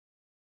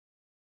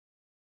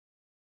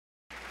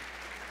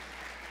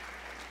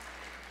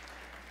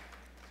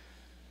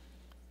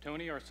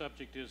Tony, our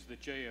subject is the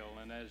jail,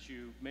 and as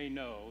you may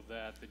know,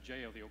 that the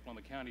jail, the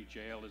Oklahoma County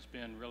Jail, has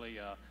been really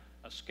a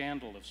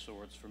scandal of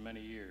sorts for many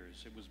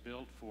years. It was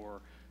built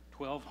for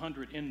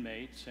 1,200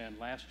 inmates, and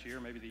last year,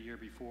 maybe the year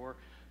before,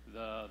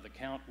 the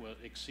count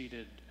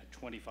exceeded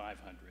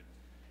 2,500.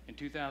 In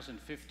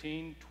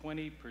 2015,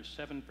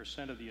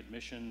 27% of the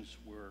admissions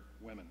were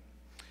women.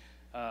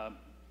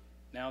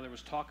 Now there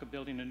was talk of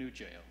building a new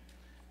jail,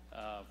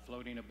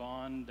 floating a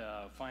bond,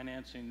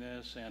 financing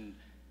this, and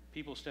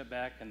people stepped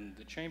back, and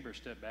the chamber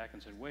stepped back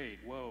and said,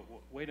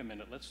 wait a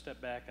minute, let's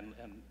step back and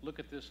look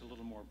at this a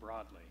little more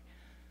broadly.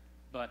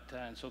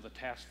 And so the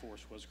task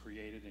force was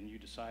created, and you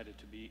decided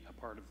to be a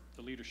part of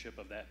the leadership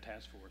of that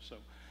task force. So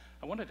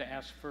I wanted to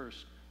ask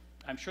first,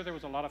 I'm sure there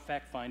was a lot of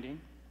fact-finding,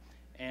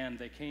 and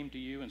they came to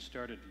you and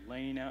started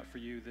laying out for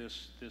you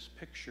this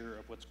picture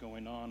of what's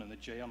going on in the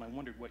jail, and I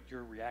wondered what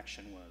your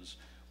reaction was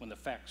when the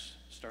facts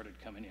started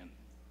coming in.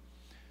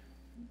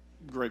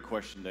 Great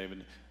question,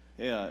 David.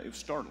 Yeah, it was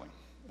startling,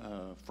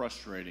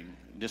 frustrating,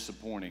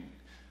 disappointing.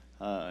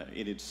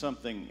 It is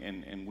something,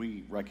 and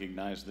we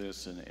recognize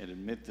this and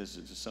admit this,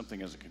 it's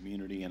something as a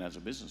community and as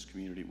a business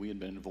community we had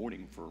been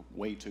avoiding for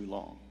way too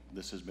long.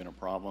 This has been a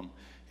problem.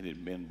 It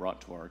had been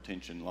brought to our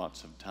attention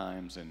lots of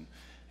times, and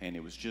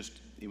it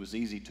was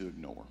easy to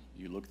ignore.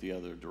 You look the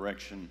other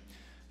direction,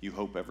 you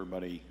hope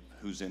everybody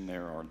who's in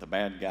there are the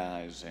bad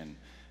guys,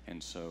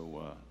 and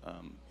so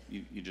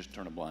you just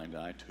turn a blind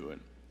eye to it.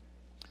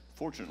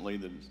 Fortunately,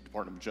 the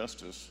Department of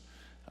Justice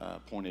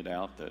pointed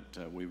out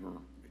that we were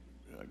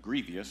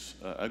egregious,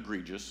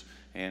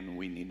 and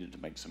we needed to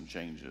make some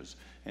changes.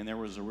 And there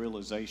was a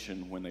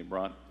realization when they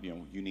brought,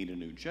 you need a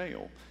new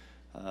jail,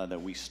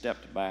 that we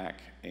stepped back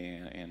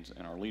and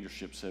our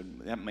leadership said,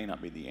 that may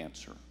not be the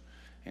answer.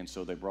 And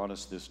so they brought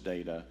us this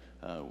data.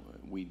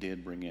 We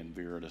did bring in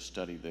Vera to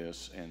study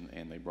this,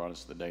 and they brought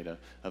us the data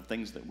of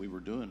things that we were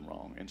doing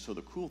wrong. And so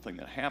the cool thing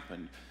that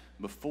happened,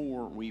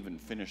 before we even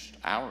finished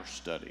our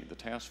study, the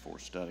task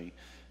force study,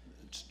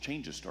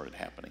 changes started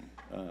happening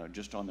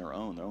just on their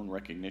own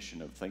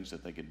recognition of things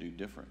that they could do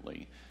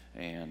differently,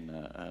 and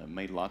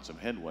made lots of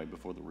headway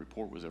before the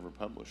report was ever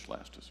published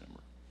last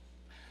December.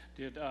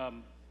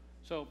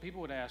 So people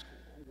would ask,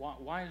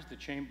 why is the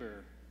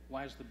chamber,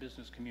 why is the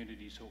business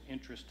community so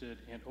interested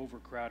in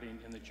overcrowding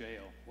in the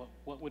jail?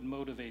 What would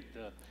motivate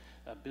the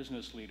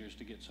business leaders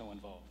to get so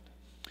involved?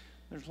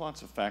 There's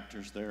lots of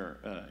factors there,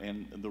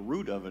 and the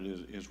root of it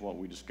is what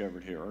we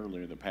discovered here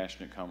earlier, the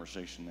passionate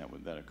conversation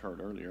that occurred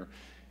earlier.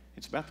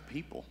 It's about the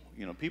people.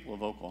 People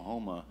of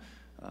Oklahoma,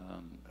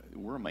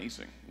 we're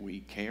amazing.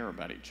 We care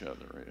about each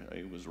other.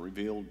 It was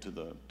revealed to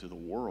the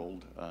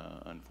world,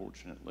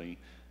 unfortunately,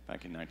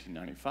 back in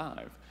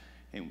 1995,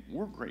 and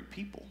we're great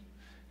people.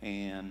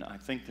 And I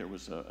think there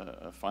was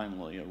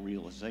finally a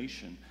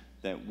realization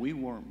that we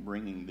weren't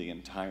bringing the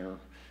entire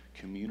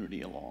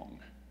community along.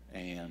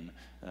 And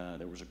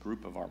there was a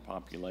group of our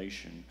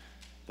population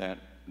that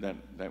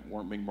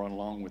weren't being brought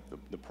along with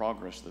the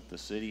progress that the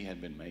city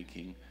had been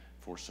making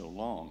for so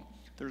long.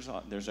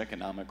 There's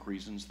economic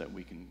reasons that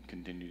we can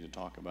continue to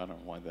talk about on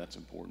why that's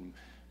important,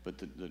 but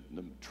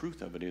the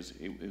truth of it is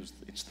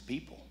it's the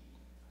people.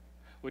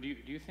 Well, do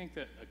you think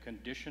that a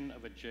condition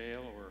of a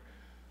jail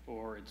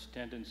or its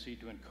tendency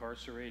to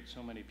incarcerate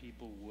so many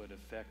people would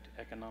affect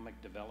economic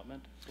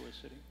development for a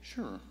city?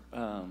 Sure.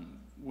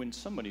 When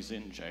somebody's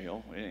in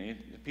jail,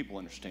 people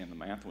understand the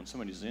math. When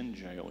somebody's in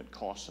jail, it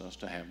costs us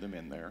to have them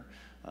in there,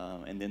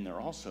 and then they're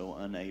also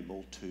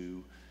unable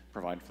to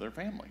provide for their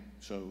family.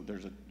 So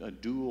there's a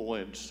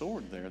dual-edged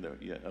sword there,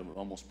 of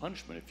almost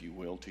punishment, if you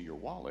will, to your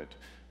wallet.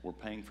 We're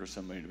paying for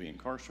somebody to be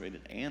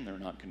incarcerated, and they're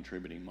not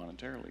contributing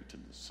monetarily to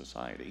the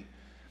society.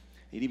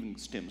 It even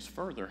stems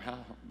further, how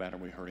bad are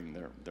we hurting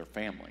their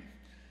family?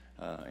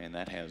 And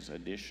that has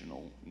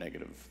additional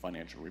negative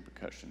financial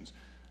repercussions,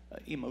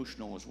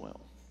 emotional as well.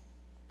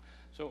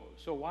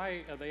 So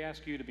why, they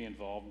ask you to be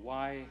involved,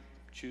 why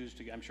choose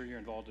to, I'm sure you're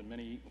involved in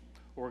many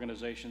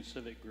organizations,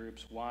 civic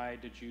groups, why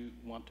did you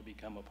want to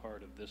become a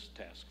part of this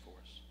task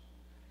force?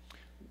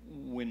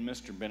 When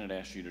Mr. Bennett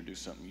asks you to do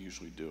something, you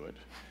usually do it.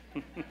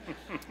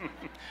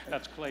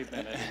 That's Clay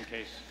Bennett, in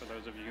case, for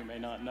those of you who may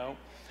not know.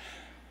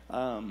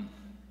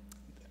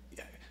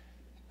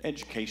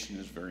 Education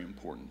is very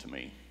important to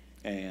me,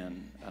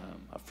 and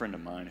a friend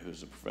of mine who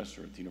is a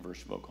professor at the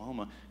University of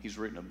Oklahoma, he's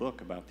written a book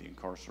about the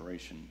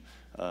incarceration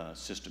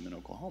system in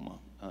Oklahoma,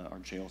 our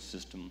jail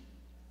system,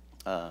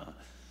 a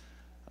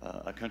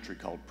country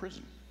called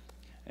prison,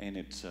 and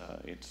it's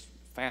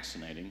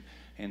fascinating.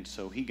 And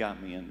so he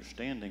got me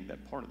understanding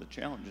that part of the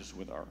challenges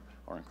with our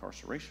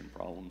incarceration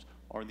problems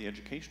are the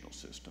educational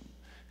system.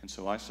 And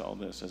so I saw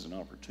this as an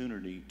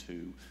opportunity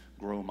to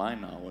grow my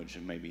knowledge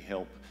and maybe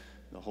help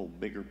the whole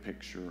bigger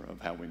picture of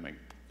how we make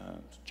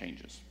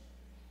changes.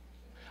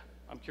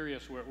 I'm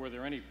curious, were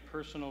there any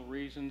personal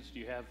reasons? Do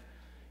you have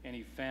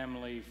any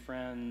family,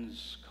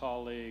 friends,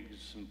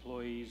 colleagues,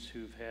 employees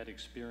who've had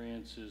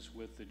experiences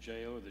with the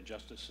jail or the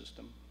justice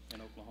system in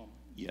Oklahoma?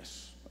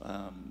 Yes.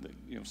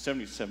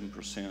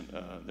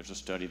 77%, there's a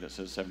study that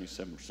says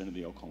 77% of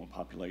the Oklahoma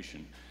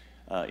population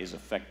is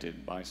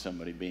affected by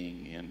somebody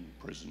being in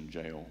prison,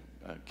 jail,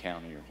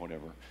 county, or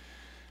whatever.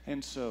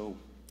 And so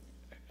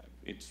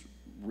it's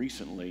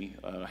recently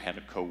had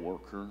a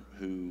coworker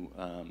who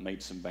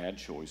made some bad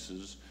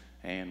choices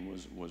and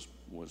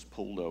was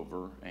pulled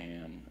over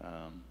and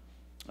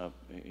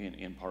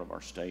in part of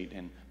our state,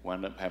 and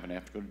wound up having to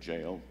have to go to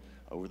jail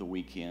over the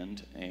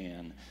weekend,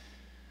 and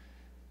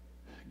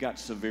got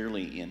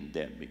severely in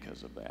debt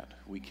because of that.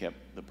 We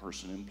kept the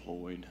person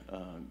employed,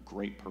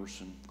 great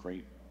person,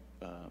 great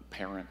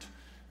parent,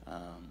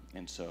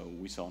 and so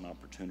we saw an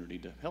opportunity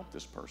to help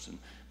this person.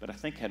 But I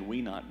think had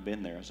we not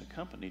been there as a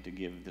company to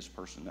give this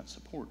person that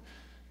support,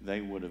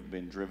 they would have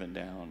been driven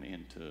down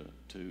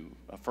into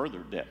further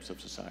depths of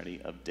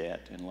society, of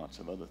debt and lots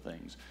of other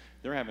things.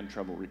 They're having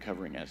trouble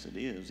recovering as it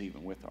is,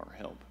 even with our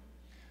help.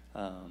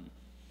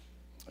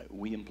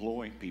 We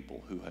employ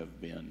people who have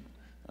been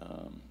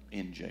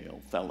in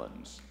jail,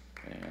 felons,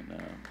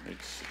 and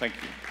thank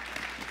you.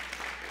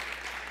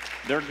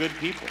 They're good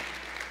people.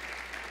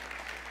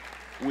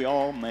 We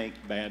all make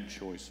bad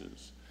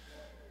choices.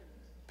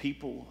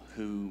 People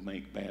who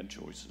make bad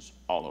choices,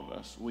 all of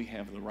us, we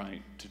have the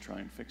right to try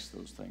and fix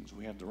those things.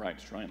 We have the right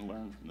to try and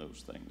learn from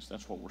those things.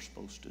 That's what we're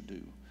supposed to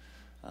do.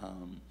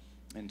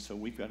 And so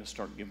we've got to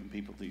start giving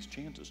people these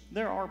chances.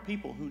 There are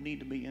people who need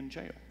to be in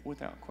jail,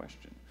 without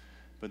question.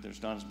 But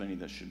there's not as many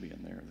that should be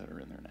in there that are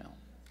in there now.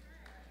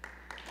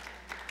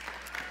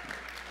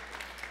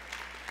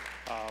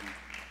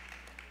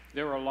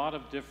 There are a lot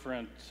of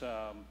different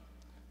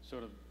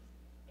sort of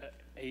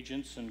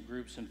agents and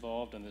groups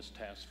involved in this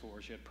task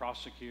force. You had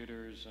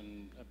prosecutors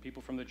and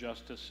people from the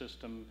justice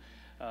system,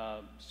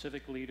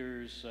 civic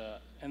leaders,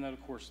 and then,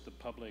 of course, the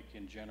public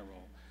in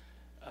general.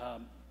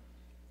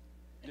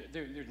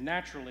 There's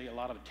naturally a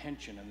lot of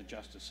tension in the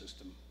justice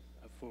system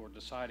for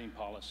deciding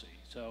policy.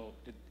 So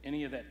did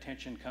any of that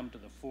tension come to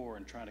the fore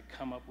in trying to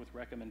come up with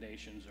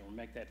recommendations or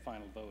make that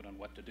final vote on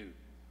what to do?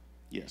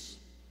 Yes.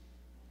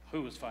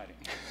 Who was fighting?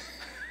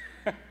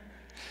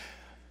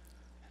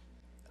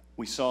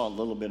 We saw a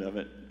little bit of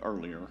it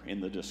earlier in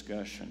the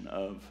discussion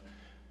of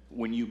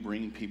when you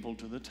bring people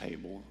to the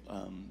table,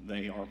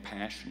 they are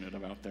passionate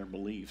about their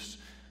beliefs.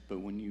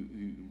 But when you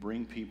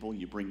bring people,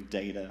 you bring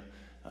data,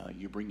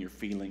 you bring your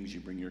feelings,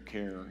 you bring your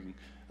caring,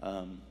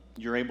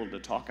 you're able to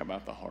talk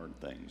about the hard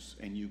things,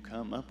 and you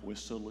come up with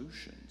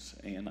solutions.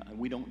 And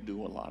we don't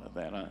do a lot of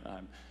that.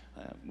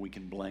 We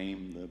can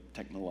blame the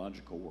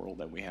technological world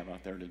that we have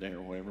out there today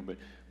or whatever, but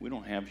we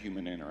don't have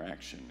human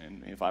interaction.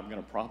 And if I've got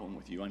a problem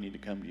with you, I need to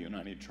come to you and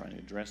I need to try to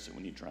address it.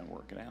 We need to try and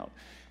work it out.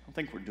 I don't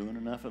think we're doing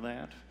enough of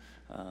that.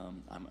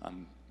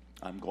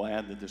 I'm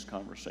glad that this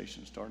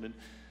conversation started.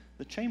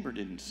 The chamber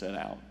didn't set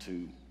out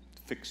to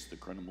fix the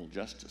criminal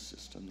justice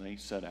system. They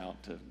set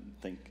out to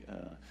think,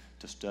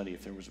 to study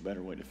if there was a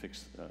better way to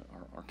fix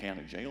our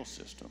county jail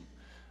system.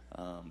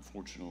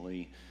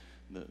 Fortunately,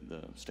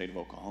 the state of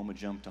Oklahoma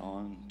jumped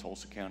on,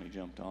 Tulsa County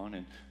jumped on,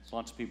 and there's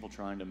lots of people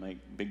trying to make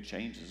big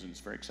changes, and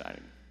it's very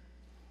exciting.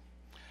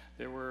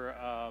 There were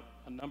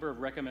a number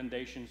of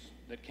recommendations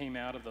that came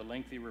out of the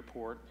lengthy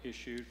report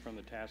issued from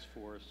the task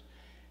force,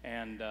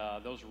 and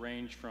those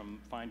range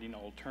from finding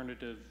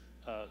alternative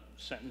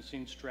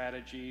sentencing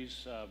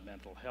strategies,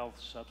 mental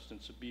health,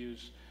 substance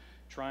abuse,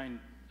 trying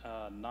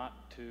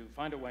not to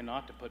find a way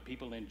not to put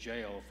people in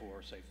jail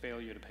for, say,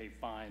 failure to pay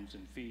fines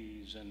and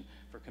fees and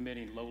for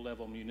committing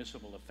low-level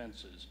municipal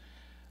offenses.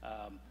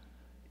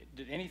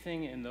 Did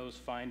anything in those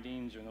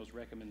findings or in those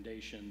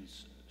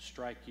recommendations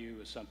strike you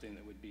as something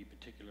that would be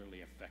particularly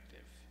effective?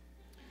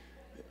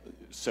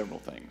 Several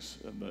things.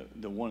 But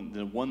the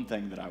one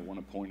thing that I want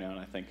to point out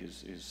I think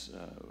is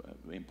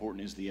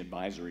important is the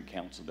advisory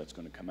council that's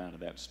going to come out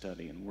of that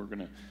study. And we're going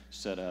to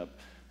set up,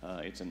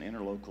 it's an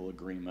interlocal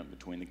agreement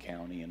between the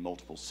county and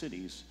multiple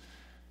cities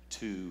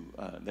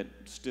that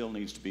still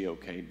needs to be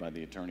okayed by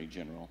the Attorney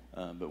General.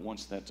 But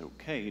once that's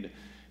okayed,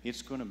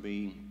 it's going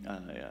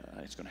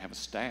to have a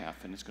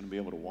staff, and it's going to be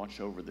able to watch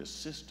over this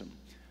system.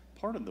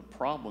 Part of the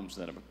problems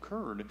that have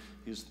occurred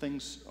is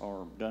things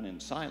are done in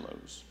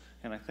silos.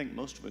 And I think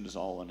most of it is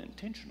all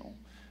unintentional.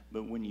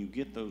 But when you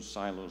get those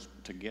silos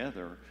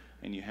together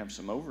and you have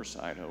some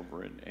oversight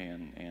over it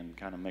and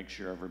kind of make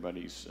sure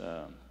everybody's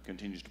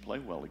continues to play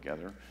well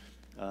together,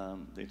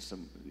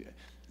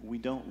 we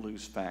don't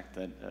lose sight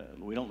that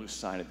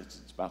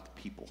it's about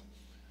the people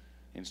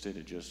instead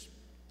of just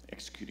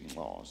executing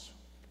laws.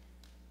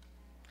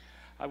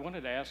 I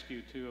wanted to ask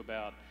you too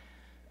about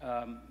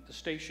the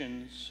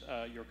stations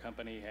your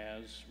company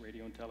has,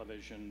 radio and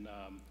television,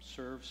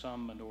 serve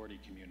some minority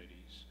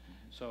communities.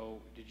 So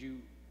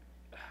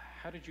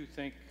how did you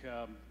think,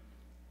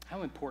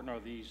 how important are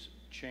these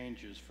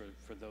changes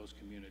for those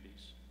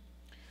communities?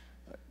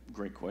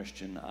 Great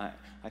question.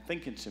 I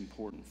think it's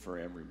important for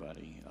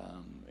everybody,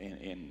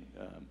 and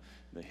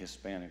the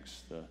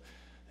Hispanics, the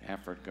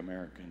African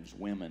Americans,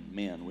 women,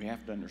 men. We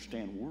have to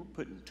understand we're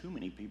putting too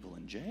many people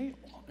in jail,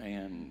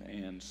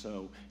 and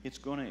so it's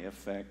going to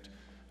affect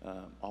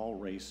all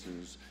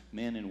races,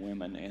 men and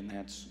women, and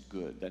that's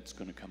good. That's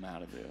going to come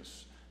out of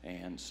this.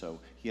 And so,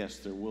 yes,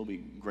 there will be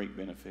great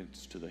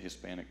benefits to the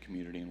Hispanic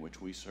community in which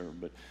we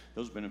serve, but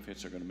those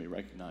benefits are going to be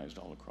recognized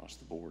all across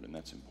the board, and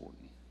that's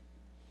important.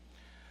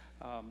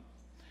 How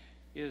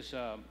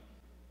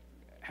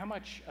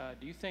much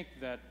do you think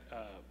that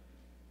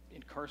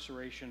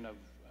incarceration of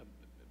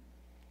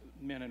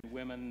men and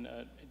women,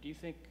 do you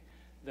think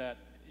that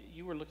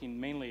you were looking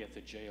mainly at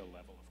the jail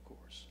level, of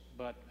course,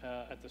 but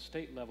at the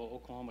state level,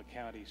 Oklahoma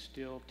County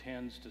still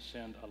tends to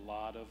send a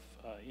lot of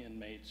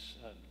inmates,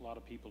 a lot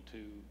of people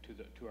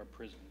to our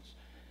prisons.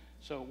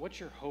 So what's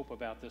your hope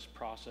about this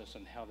process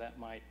and how that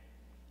might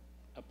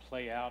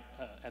play out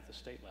at the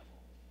state level?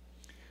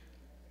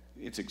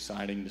 It's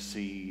exciting to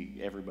see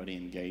everybody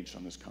engaged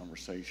on this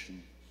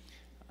conversation,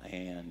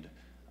 and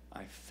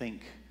I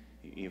think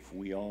if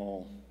we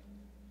all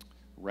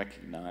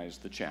recognize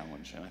the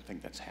challenge, and I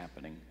think that's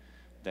happening,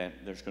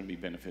 that there's going to be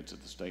benefits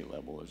at the state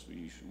level. As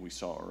we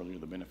saw earlier,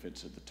 the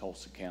benefits at the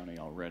Tulsa County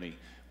already.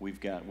 We've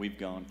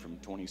gone from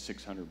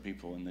 2,600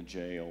 people in the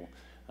jail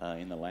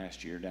in the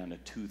last year down to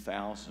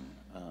 2,000.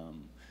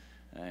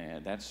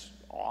 And that's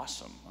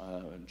awesome.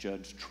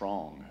 Judge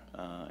Trong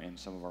and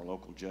some of our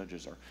local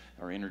judges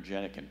are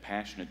energetic and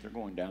passionate. They're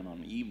going down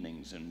on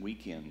evenings and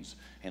weekends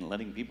and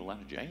letting people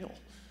out of jail.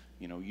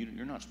 You know,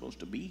 you're not supposed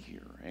to be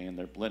here, and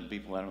they're letting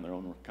people out on their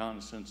own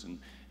reconnaissance, and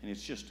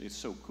it's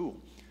so cool.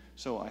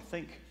 So I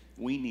think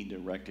we need to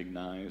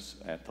recognize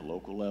at the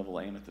local level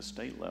and at the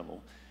state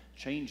level,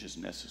 change is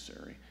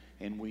necessary,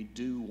 and we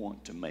do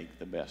want to make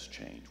the best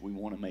change. We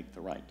want to make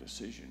the right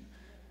decision,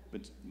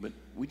 but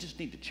we just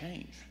need to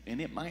change, and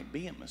it might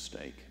be a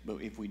mistake, but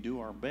if we do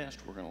our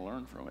best, we're going to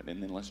learn from it,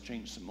 and then let's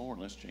change some more,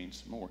 let's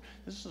change some more.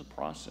 This is a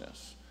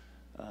process.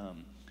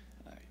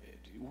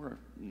 We're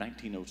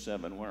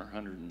 1907, we're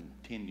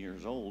 110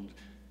 years old.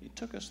 It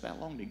took us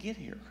that long to get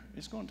here.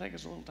 It's going to take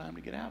us a little time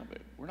to get out of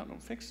it. We're not going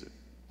to fix it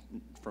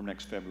from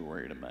next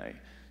February to May.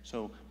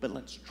 So, but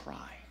let's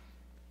try.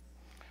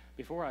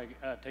 Before I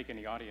take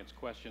any audience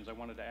questions, I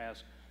wanted to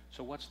ask,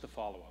 so what's the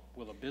follow-up?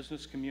 Will the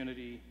business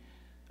community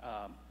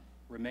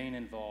remain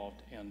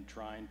involved in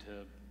trying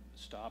to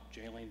stop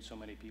jailing so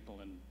many people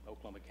in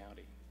Oklahoma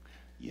County?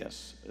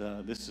 Yes,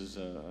 this is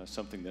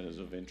something that is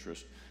of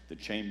interest. The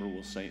Chamber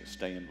will stay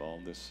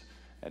involved. This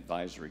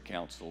advisory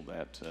council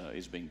that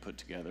is being put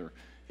together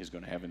is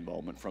going to have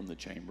involvement from the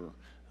Chamber.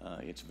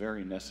 It's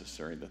very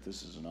necessary that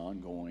this is an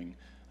ongoing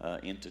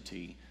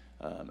entity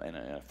and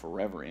a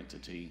forever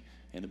entity,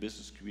 and the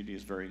business community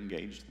is very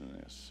engaged in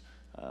this.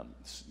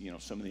 You know,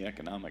 some of the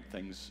economic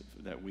things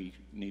that we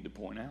need to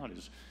point out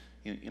is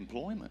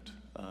employment.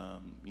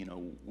 You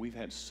know, we've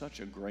had such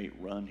a great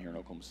run here in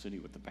Oklahoma City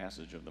with the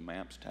passage of the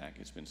MAPS tax.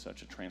 It's been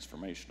such a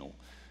transformational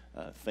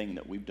thing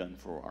that we've done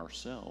for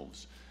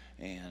ourselves,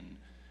 and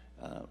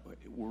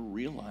we're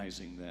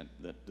realizing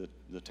that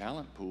the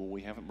talent pool,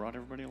 we haven't brought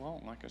everybody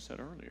along, like I said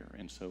earlier,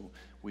 and so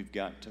we've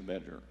got to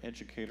better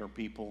educate our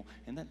people,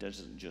 and that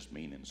doesn't just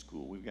mean in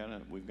school. We've got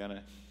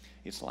to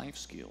it's life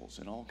skills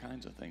and all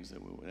kinds of things that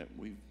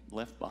we've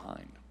left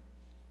behind.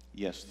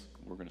 Yes,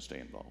 we're going to stay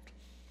involved.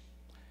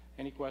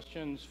 Any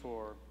questions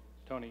for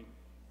Tony?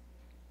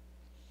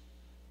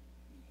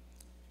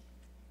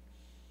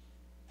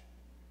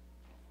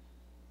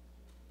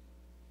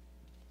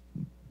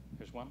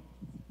 There's one.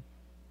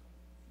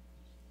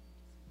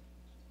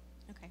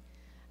 Okay.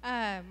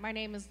 My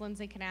name is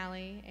Lindsay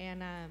Canali,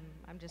 and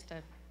I'm just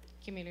a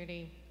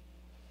community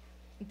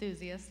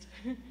enthusiast.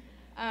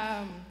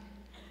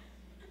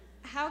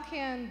 How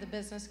can the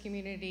business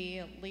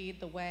community lead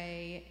the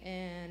way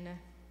in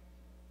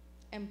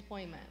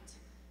employment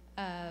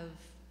of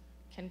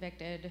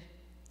convicted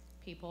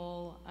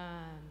people,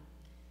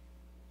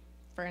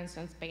 for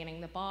instance,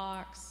 banning the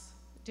box,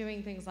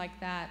 doing things like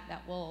that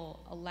that will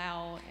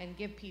allow and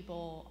give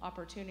people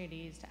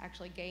opportunities to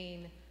actually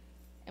gain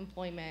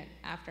employment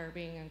after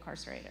being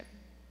incarcerated?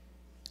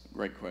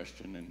 Great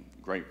question, and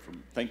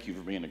thank you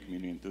for being a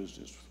community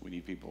enthusiast. We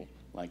need people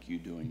like you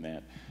doing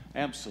that.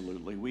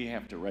 Absolutely, we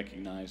have to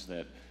recognize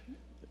that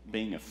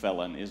being a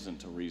felon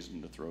isn't a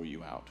reason to throw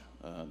you out.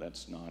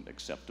 That's not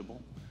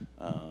acceptable,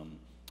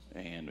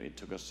 and it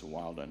took us a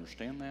while to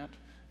understand that,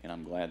 and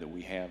I'm glad that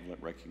we have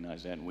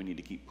recognized that, and we need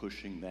to keep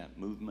pushing that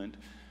movement.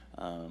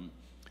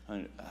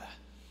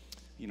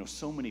 You know,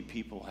 so many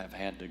people have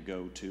had to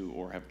go to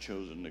or have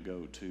chosen to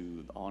go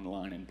to the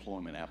online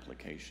employment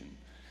application.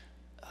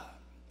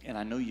 And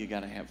I know you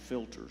got to have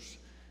filters,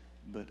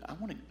 but I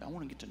want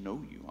to get to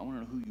know you. I want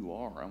to know who you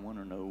are. I want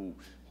to know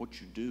what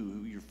you do,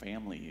 who your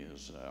family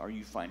is. Are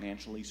you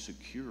financially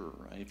secure?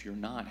 If you're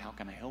not, how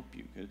can I help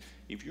you? 'Cause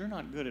if you're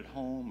not good at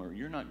home, or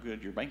you're not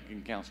good, your bank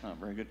account's not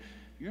very good,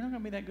 you're not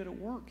going to be that good at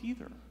work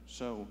either.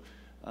 So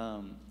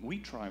we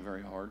try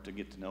very hard to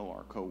get to know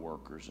our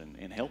coworkers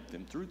and help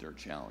them through their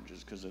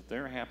challenges, because if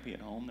they're happy at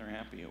home, they're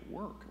happy at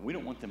work. We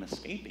don't want them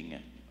escaping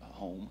at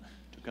home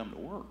to come to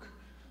work.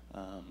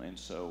 And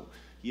so,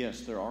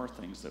 yes, there are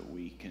things that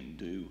we can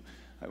do.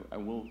 I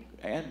will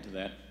add to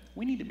that,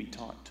 we need to be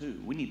taught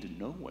too. We need to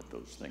know what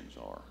those things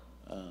are.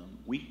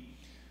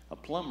 A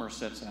plumber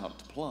sets out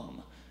to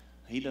plumb.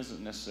 he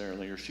doesn't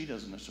necessarily, or she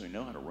doesn't necessarily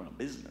know how to run a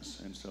business.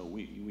 And so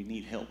we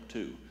need help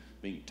too,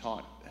 being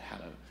taught how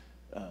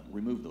to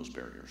remove those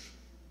barriers.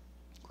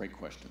 Great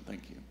question,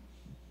 thank you.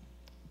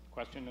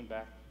 Question in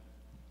back.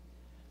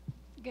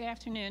 Good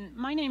afternoon.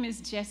 My name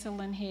is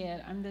Jessalyn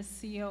Head. I'm the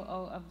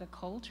COO of the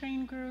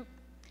Coltrane Group.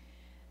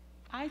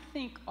 I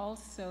think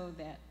also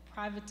that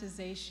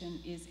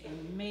privatization is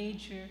a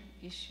major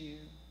issue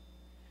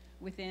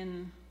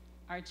within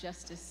our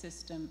justice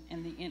system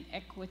and the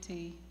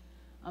inequity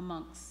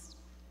amongst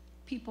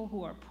people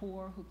who are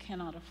poor, who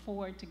cannot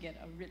afford to get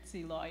a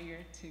ritzy lawyer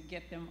to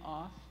get them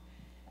off,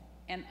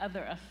 and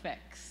other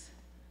effects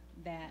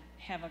that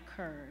have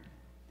occurred.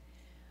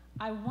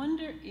 I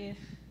wonder if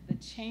the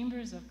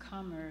chambers of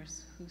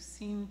commerce, who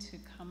seem to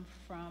come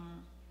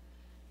from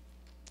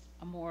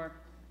a more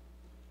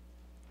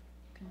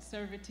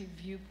conservative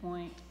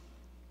viewpoint,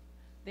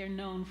 they're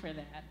known for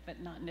that,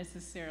 but not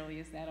necessarily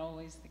is that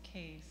always the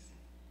case.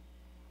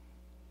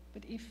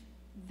 But if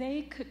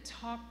they could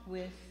talk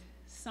with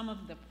some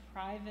of the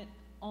private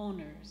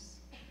owners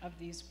of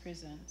these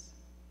prisons,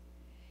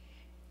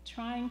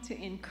 trying to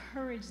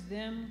encourage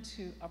them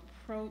to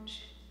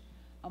approach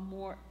a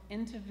more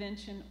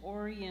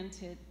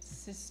intervention-oriented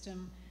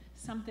system,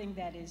 something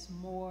that is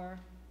more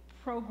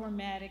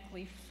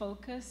programmatically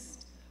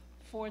focused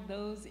for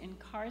those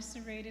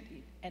incarcerated,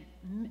 at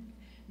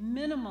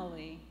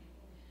minimally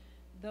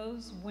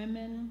those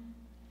women,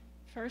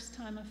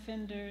 first-time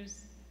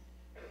offenders,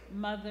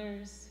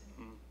 mothers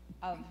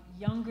of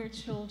younger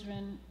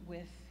children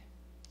with,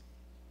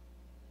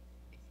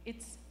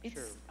 it's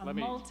Sure. a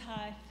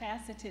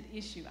multifaceted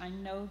issue, I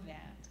know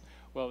that.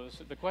 Well,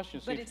 the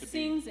question seems to be... But it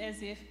seems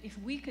as if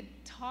we could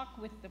talk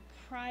with the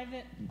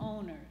private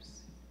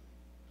owners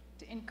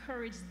to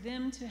encourage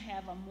them to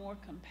have a more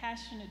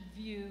compassionate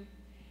view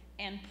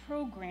and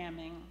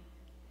programming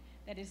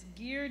that is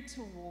geared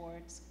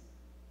towards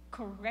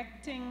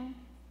correcting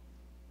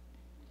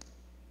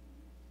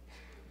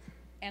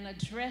and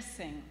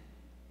addressing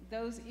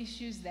those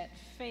issues that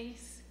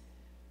face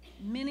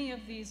many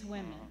of these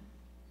women,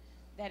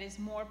 that is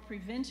more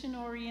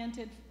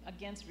prevention-oriented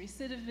against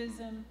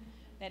recidivism,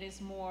 that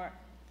is more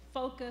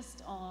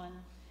focused on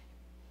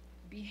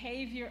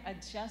behavior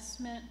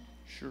adjustment.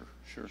 Sure.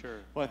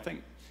 Sure. Well, I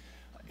think,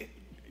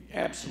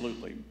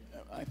 absolutely.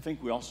 I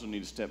think we also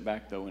need to step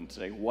back, though, and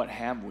say, what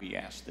have we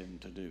asked them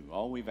to do?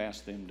 All we've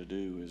asked them to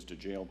do is to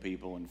jail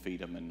people and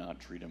feed them and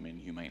not treat them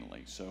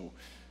inhumanely. So,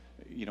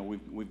 you know,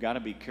 we've got to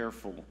be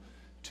careful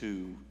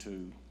to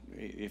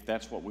if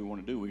that's what we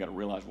want to do, we've got to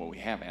realize what we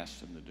have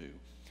asked them to do.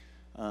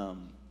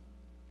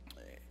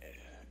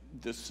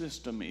 The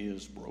system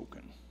is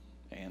broken.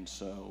 And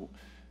so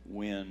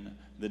when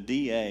the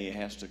DA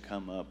has to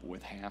come up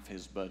with half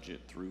his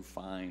budget through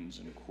fines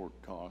and court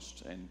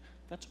costs, and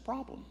that's a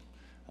problem.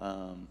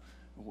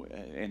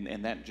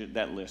 And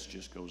that list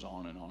just goes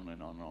on and on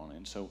and on and on.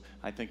 And so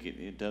I think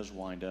it does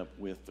wind up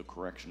with the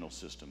correctional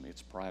system.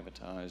 It's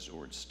privatized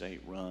or it's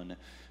state-run.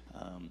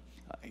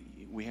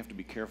 We have to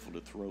be careful to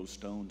throw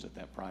stones at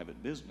that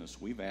private business.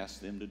 We've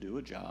asked them to do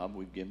a job.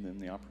 We've given them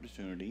the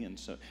opportunity,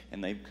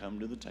 and they've come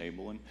to the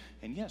table.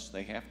 And yes,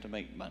 they have to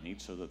make money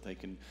so that they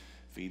can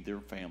feed their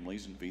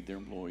families and feed their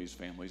employees'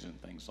 families and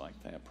things like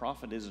that.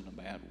 Profit isn't a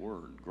bad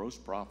word. Gross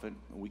profit,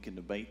 we can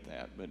debate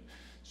that. But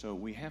so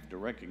we have to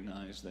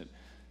recognize that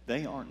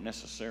they aren't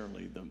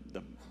necessarily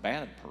the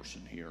bad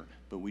person here,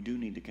 but we do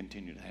need to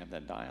continue to have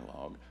that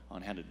dialogue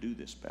on how to do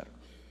this better.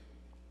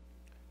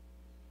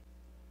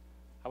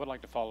 I would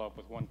like to follow up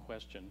with one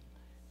question.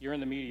 You're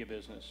in the media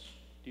business.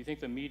 Do you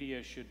think the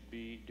media should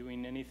be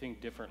doing anything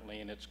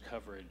differently in its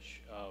coverage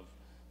of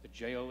the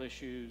jail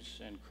issues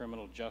and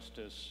criminal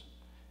justice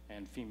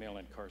and female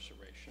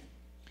incarceration?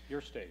 Your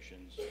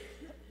stations.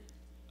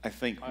 I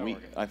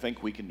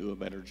think we can do a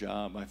better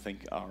job. I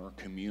think our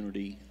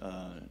community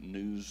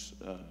news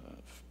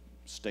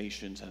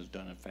stations has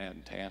done a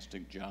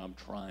fantastic job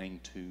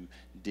trying to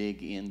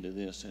dig into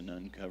this and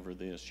uncover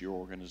this. Your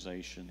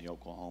organization, the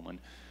Oklahoman.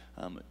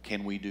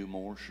 Can we do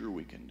more? Sure,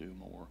 we can do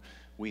more.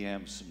 We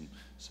have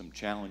some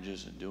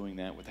challenges in doing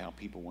that with how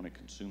people want to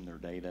consume their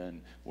data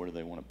and whether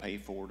they want to pay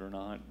for it or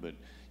not. But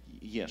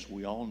yes,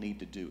 we all need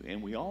to do,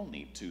 and we all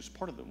need to. As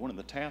part of one of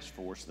the task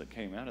force that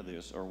came out of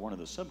this, or one of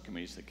the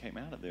subcommittees that came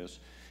out of this,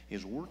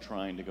 is we're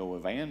trying to go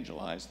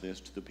evangelize this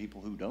to the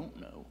people who don't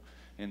know.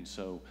 And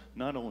so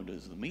not only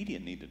does the media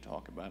need to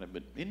talk about it,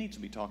 but it needs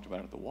to be talked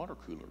about at the water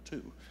cooler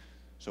too.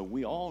 So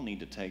we all need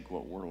to take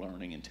what we're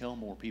learning and tell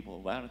more people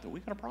about it that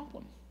we've got a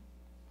problem.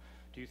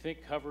 Do you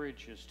think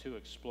coverage is too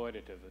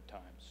exploitative at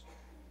times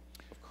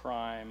of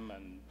crime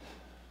and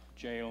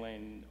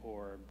jailing,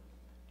 or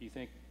do you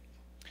think?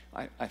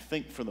 I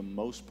think for the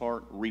most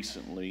part,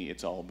 recently,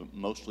 it's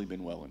mostly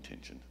been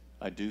well-intentioned.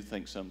 I do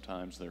think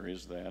sometimes there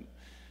is that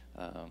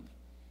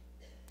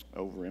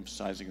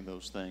overemphasizing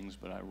those things,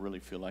 but I really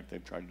feel like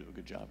they've tried to do a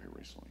good job here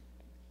recently.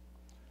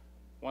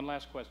 One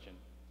last question.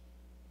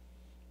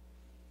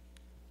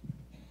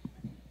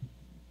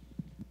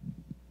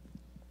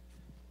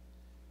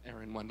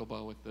 Aaron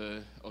Wendelboe with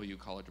the OU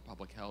College of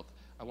Public Health.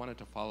 I wanted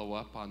to follow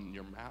up on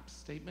your MAP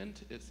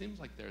statement. It seems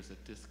like there's a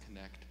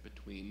disconnect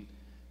between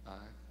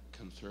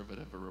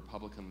conservative or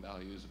Republican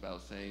values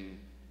about saying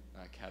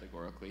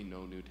categorically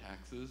no new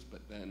taxes,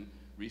 but then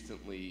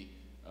recently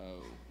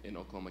in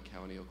Oklahoma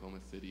County,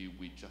 Oklahoma City,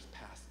 we just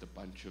passed a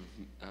bunch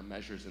of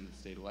measures in the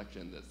state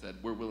election that said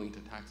we're willing to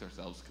tax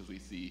ourselves because we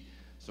see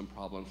some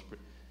problems.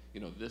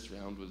 This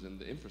round was in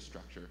the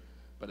infrastructure,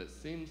 but it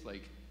seems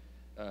like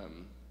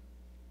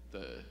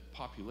the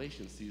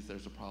population sees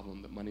there's a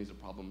problem, that money's a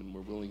problem, and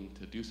we're willing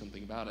to do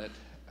something about it.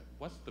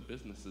 What's the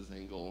business's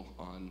angle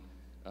on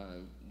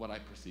what I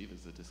perceive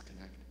as a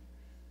disconnect?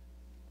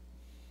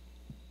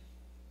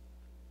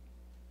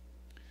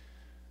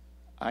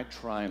 I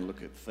try and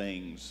look at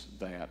things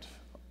that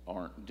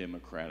aren't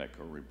Democratic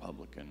or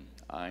Republican.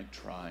 I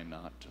try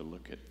not to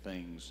look at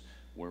things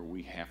where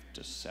we have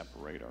to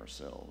separate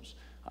ourselves.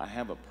 I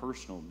have a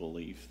personal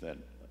belief that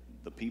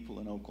the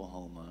people in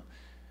Oklahoma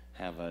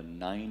have a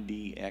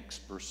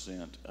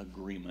 90%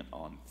 agreement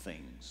on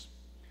things.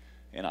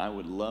 And I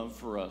would love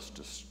for us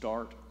to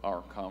start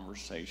our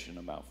conversation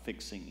about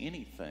fixing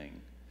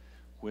anything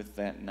with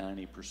that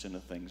 90%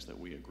 of things that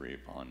we agree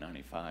upon,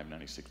 95,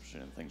 96%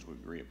 of the things we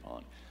agree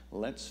upon.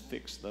 Let's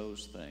fix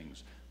those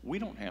things. We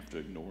don't have to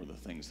ignore the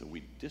things that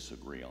we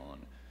disagree on,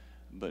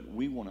 but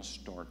we want to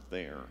start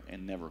there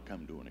and never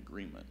come to an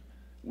agreement.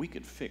 We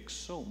could fix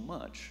so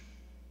much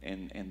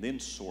and then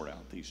sort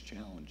out these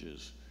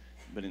challenges,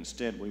 but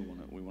instead we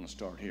want to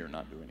start here and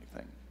not do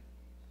anything.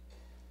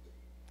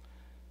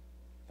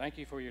 Thank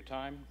you for your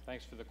time.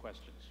 Thanks for the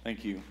questions.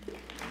 Thank you.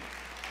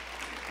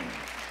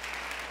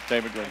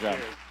 David, great job.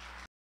 Thank you.